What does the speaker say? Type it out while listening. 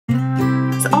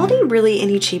Is Aldi really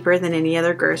any cheaper than any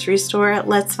other grocery store?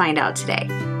 Let's find out today.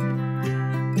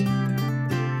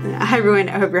 Hi everyone,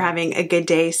 I hope you're having a good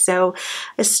day. So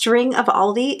a string of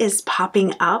Aldi is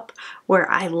popping up where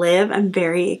I live. I'm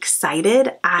very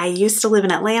excited. I used to live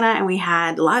in Atlanta and we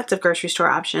had lots of grocery store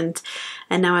options,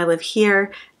 and now I live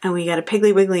here and we got a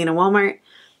Piggly Wiggly and a Walmart.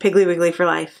 Piggly Wiggly for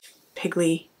life.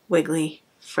 Piggly Wiggly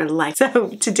for life. So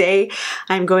today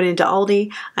I'm going into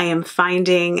Aldi. I am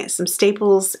finding some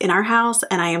staples in our house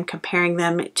and I am comparing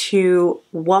them to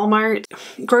Walmart.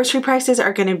 Grocery prices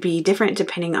are going to be different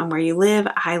depending on where you live.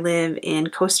 I live in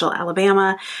coastal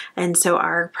Alabama, and so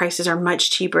our prices are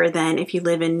much cheaper than if you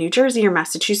live in New Jersey or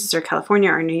Massachusetts or California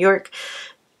or New York.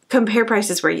 Compare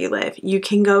prices where you live. You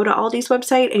can go to Aldi's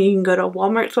website and you can go to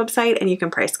Walmart's website and you can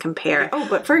price compare. Oh,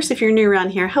 but first, if you're new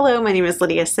around here, hello, my name is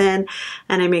Lydia Senn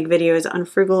and I make videos on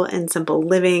frugal and simple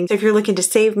living. So if you're looking to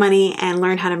save money and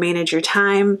learn how to manage your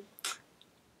time,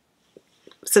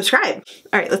 subscribe.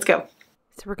 All right, let's go.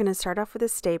 So we're going to start off with a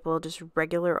staple, just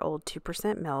regular old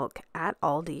 2% milk at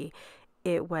Aldi.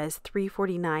 It was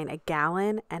 $3.49 a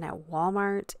gallon, and at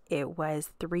Walmart it was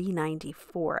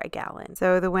 $3.94 a gallon.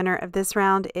 So the winner of this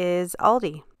round is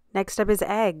Aldi. Next up is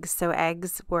eggs. So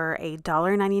eggs were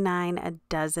 $1.99 a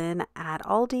dozen at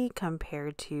Aldi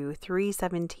compared to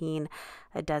 $3.17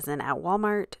 a dozen at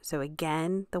Walmart. So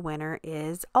again, the winner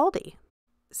is Aldi.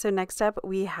 So next up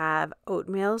we have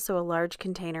oatmeal. So a large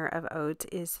container of oats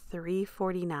is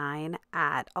 $3.49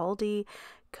 at Aldi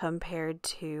compared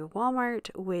to Walmart,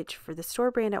 which for the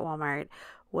store brand at Walmart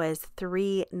was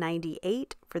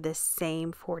 $3.98 for the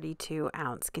same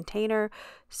 42-ounce container.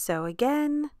 So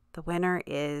again, the winner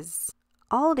is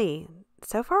Aldi.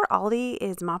 So far, Aldi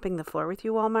is mopping the floor with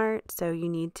you, Walmart, so you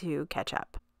need to catch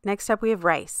up. Next up, we have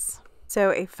rice.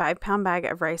 So a 5-pound bag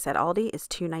of rice at Aldi is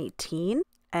 $2.19.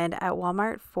 And at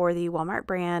Walmart for the Walmart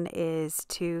brand is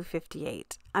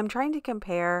 $2.58. I'm trying to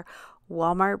compare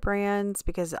Walmart brands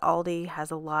because Aldi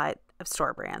has a lot of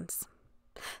store brands.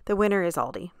 The winner is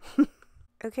Aldi.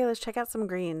 Okay, let's check out some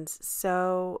greens.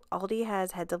 So Aldi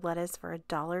has heads of lettuce for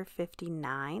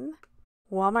 $1.59.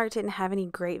 Walmart didn't have any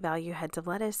great value heads of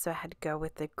lettuce, so I had to go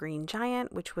with the Green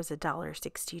Giant, which was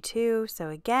 $1.62. So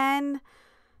again,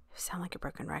 I sound like a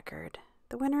broken record.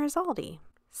 The winner is Aldi.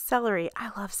 Celery,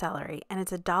 I love celery, and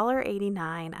it's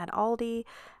 $1.89 at Aldi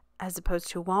as opposed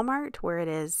to Walmart where it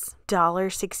is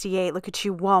 $1.68. Look at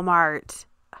you, Walmart.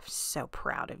 I'm so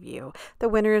proud of you. The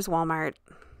winner is Walmart.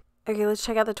 Okay, let's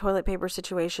check out the toilet paper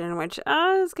situation, which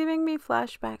is giving me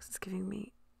flashbacks. It's giving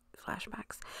me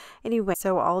flashbacks. Anyway,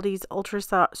 so Aldi's ultra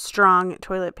strong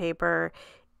toilet paper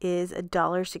is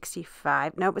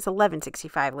 $1.65. Nope, it's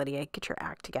 $11.65, Lydia. Get your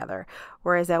act together.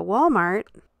 Whereas at Walmart,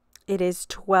 it is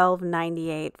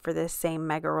 $12.98 for the same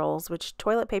mega rolls, which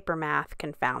toilet paper math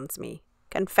confounds me.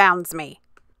 Confounds me.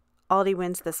 Aldi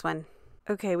wins this one.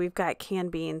 Okay, we've got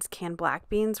canned beans. Canned black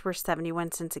beans were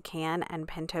 71 cents a can and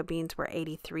pinto beans were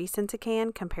 83 cents a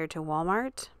can compared to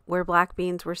Walmart, where black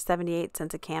beans were 78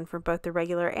 cents a can for both the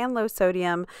regular and low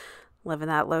sodium. Living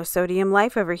that low sodium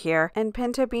life over here. And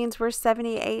pinto beans were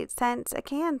 78 cents a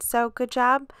can. So good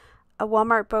job.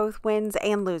 Walmart both wins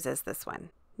and loses this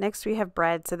one. Next, we have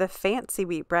bread. So the fancy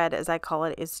wheat bread, as I call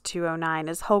it, is $2.09.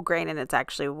 It's whole grain, and it's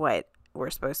actually what we're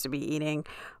supposed to be eating.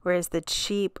 Whereas the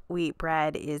cheap wheat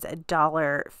bread is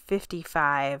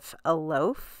 $1.55 a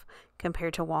loaf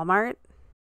compared to Walmart.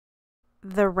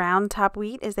 The round top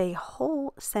wheat is a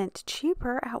whole cent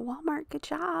cheaper at Walmart. Good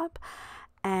job.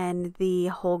 And the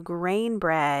whole grain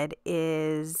bread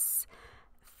is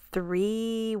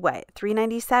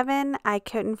 $3.97. I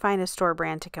couldn't find a store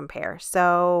brand to compare.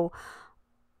 So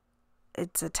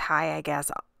it's a tie, I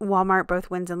guess. Walmart both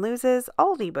wins and loses.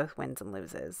 Aldi both wins and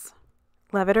loses.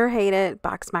 Love it or hate it,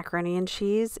 boxed macaroni and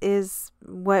cheese is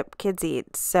what kids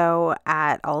eat. So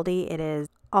at Aldi,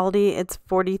 it's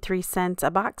 43 cents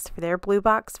a box for their blue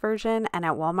box version. And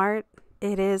at Walmart,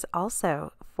 it is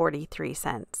also 43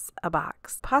 cents a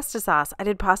box. Pasta sauce. I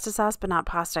did pasta sauce, but not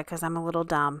pasta because I'm a little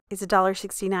dumb. It's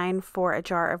 $1.69 for a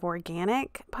jar of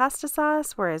organic pasta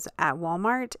sauce, whereas at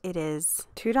Walmart, it is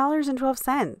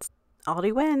 $2.12.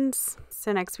 Aldi wins.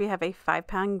 So next we have a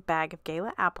 5-pound bag of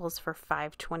Gala apples for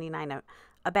 $5.29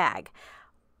 a bag.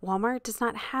 Walmart does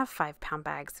not have 5-pound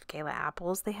bags of Gala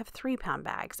apples. They have 3-pound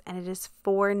bags, and it is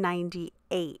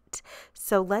 $4.98.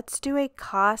 So let's do a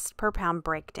cost per pound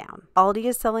breakdown. Aldi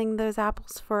is selling those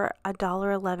apples for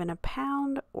 $1.11 a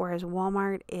pound, whereas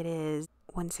Walmart it is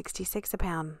 $1.66 a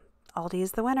pound. Aldi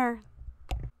is the winner.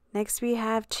 Next we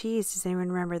have cheese. Does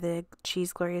anyone remember the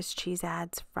Cheese Glorious cheese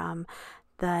ads from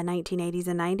the 1980s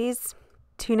and 90s?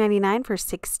 $2.99 for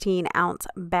 16-ounce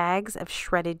bags of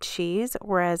shredded cheese,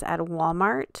 whereas at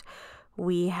Walmart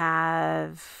We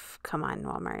have, come on,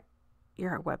 Walmart,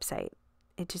 your website.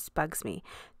 It just bugs me.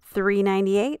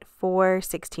 $3.98 for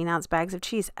 16-ounce bags of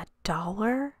cheese.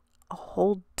 $1? A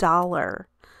whole dollar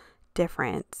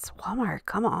difference. Walmart,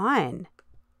 come on.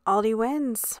 Aldi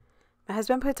wins. My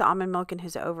husband puts almond milk in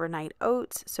his overnight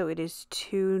oats, so it is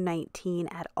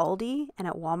 $2.19 at Aldi, and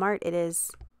at Walmart it is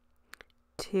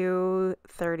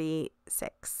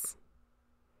 $2.36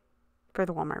 for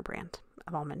the Walmart brand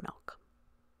of almond milk.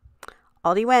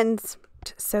 Aldi wins.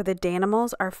 So the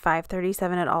Danimals are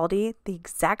 $5.37 at Aldi, the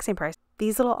exact same price.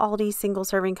 These little Aldi single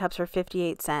serving cups are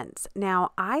 58 cents.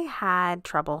 Now, I had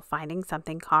trouble finding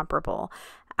something comparable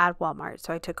at Walmart,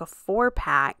 so I took a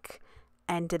 4-pack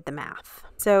and did the math.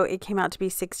 So it came out to be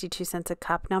 62 cents a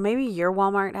cup. Now, maybe your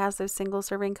Walmart has those single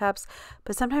serving cups,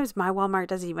 but sometimes my Walmart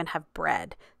doesn't even have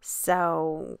bread.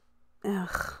 So,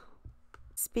 ugh.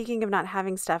 Speaking of not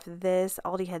having stuff, this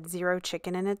Aldi had 0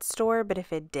 chicken in its store, but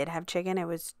if it did have chicken, it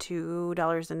was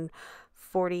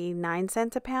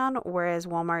 $2.49 a pound, whereas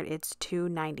Walmart, it's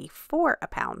 $2.94 a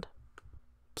pound.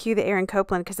 Cue the Aaron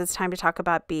Copeland because it's time to talk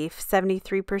about beef.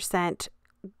 73%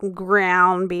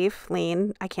 ground beef,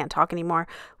 lean, I can't talk anymore,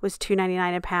 was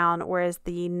 $2.99 a pound, whereas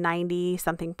the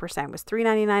 90-something% was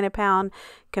 $3.99 a pound,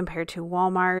 compared to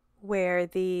Walmart, where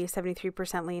the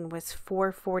 73% lean was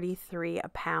 $4.43 a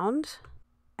pound.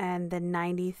 And the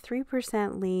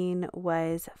 93% lean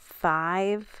was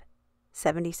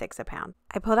 $5.76 a pound.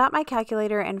 I pulled out my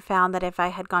calculator and found that if I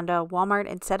had gone to Walmart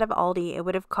instead of Aldi, it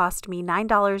would have cost me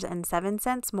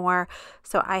 $9.07 more.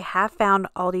 So I have found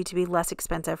Aldi to be less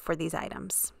expensive for these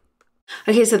items.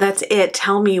 Okay, so that's it.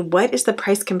 Tell me, what is the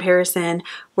price comparison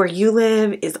where you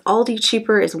live? Is Aldi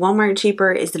cheaper? Is Walmart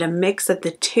cheaper? Is it a mix of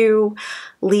the two?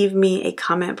 Leave me a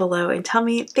comment below and tell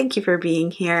me. Thank you for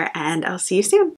being here, and I'll see you soon.